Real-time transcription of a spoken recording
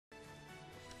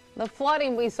The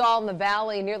flooding we saw in the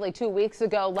valley nearly 2 weeks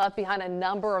ago left behind a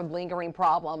number of lingering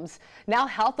problems. Now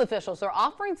health officials are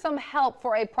offering some help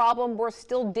for a problem we're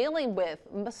still dealing with: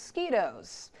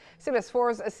 mosquitoes. CBS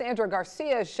 4's Sandra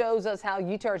Garcia shows us how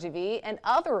UTRGV and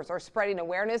others are spreading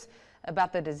awareness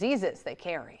about the diseases they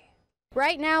carry.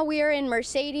 Right now we are in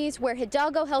Mercedes, where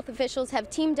Hidalgo health officials have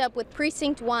teamed up with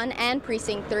Precinct 1 and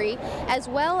Precinct 3, as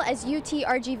well as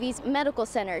UTRGV's medical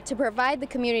center, to provide the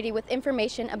community with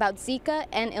information about Zika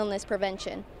and illness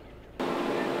prevention.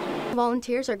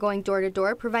 Volunteers are going door to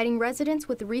door, providing residents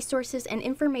with resources and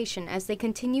information as they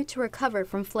continue to recover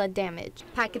from flood damage.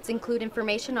 Packets include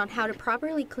information on how to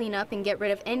properly clean up and get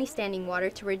rid of any standing water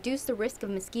to reduce the risk of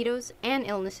mosquitoes and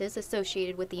illnesses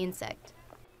associated with the insect.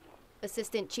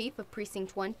 Assistant Chief of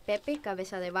Precinct 1, Pepe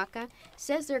Cabeza de Vaca,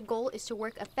 says their goal is to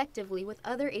work effectively with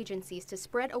other agencies to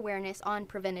spread awareness on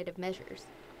preventative measures.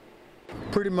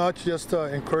 Pretty much just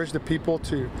encourage the people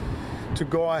to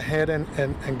go ahead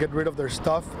and get rid of their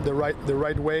stuff the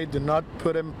right way. Do not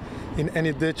put them in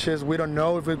any ditches. We don't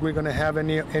know if we're going to have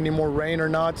any more rain or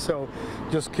not, so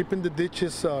just keeping the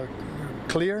ditches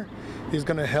clear is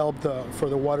going to help for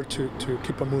the water to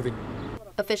keep on moving.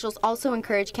 Officials also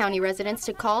encourage county residents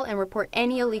to call and report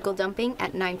any illegal dumping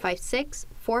at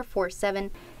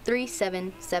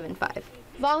 956-447-3775.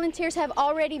 Volunteers have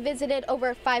already visited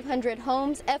over 500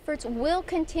 homes. Efforts will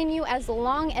continue as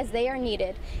long as they are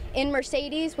needed. In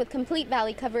Mercedes, with complete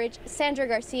valley coverage, Sandra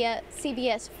Garcia,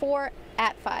 CBS 4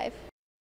 at 5.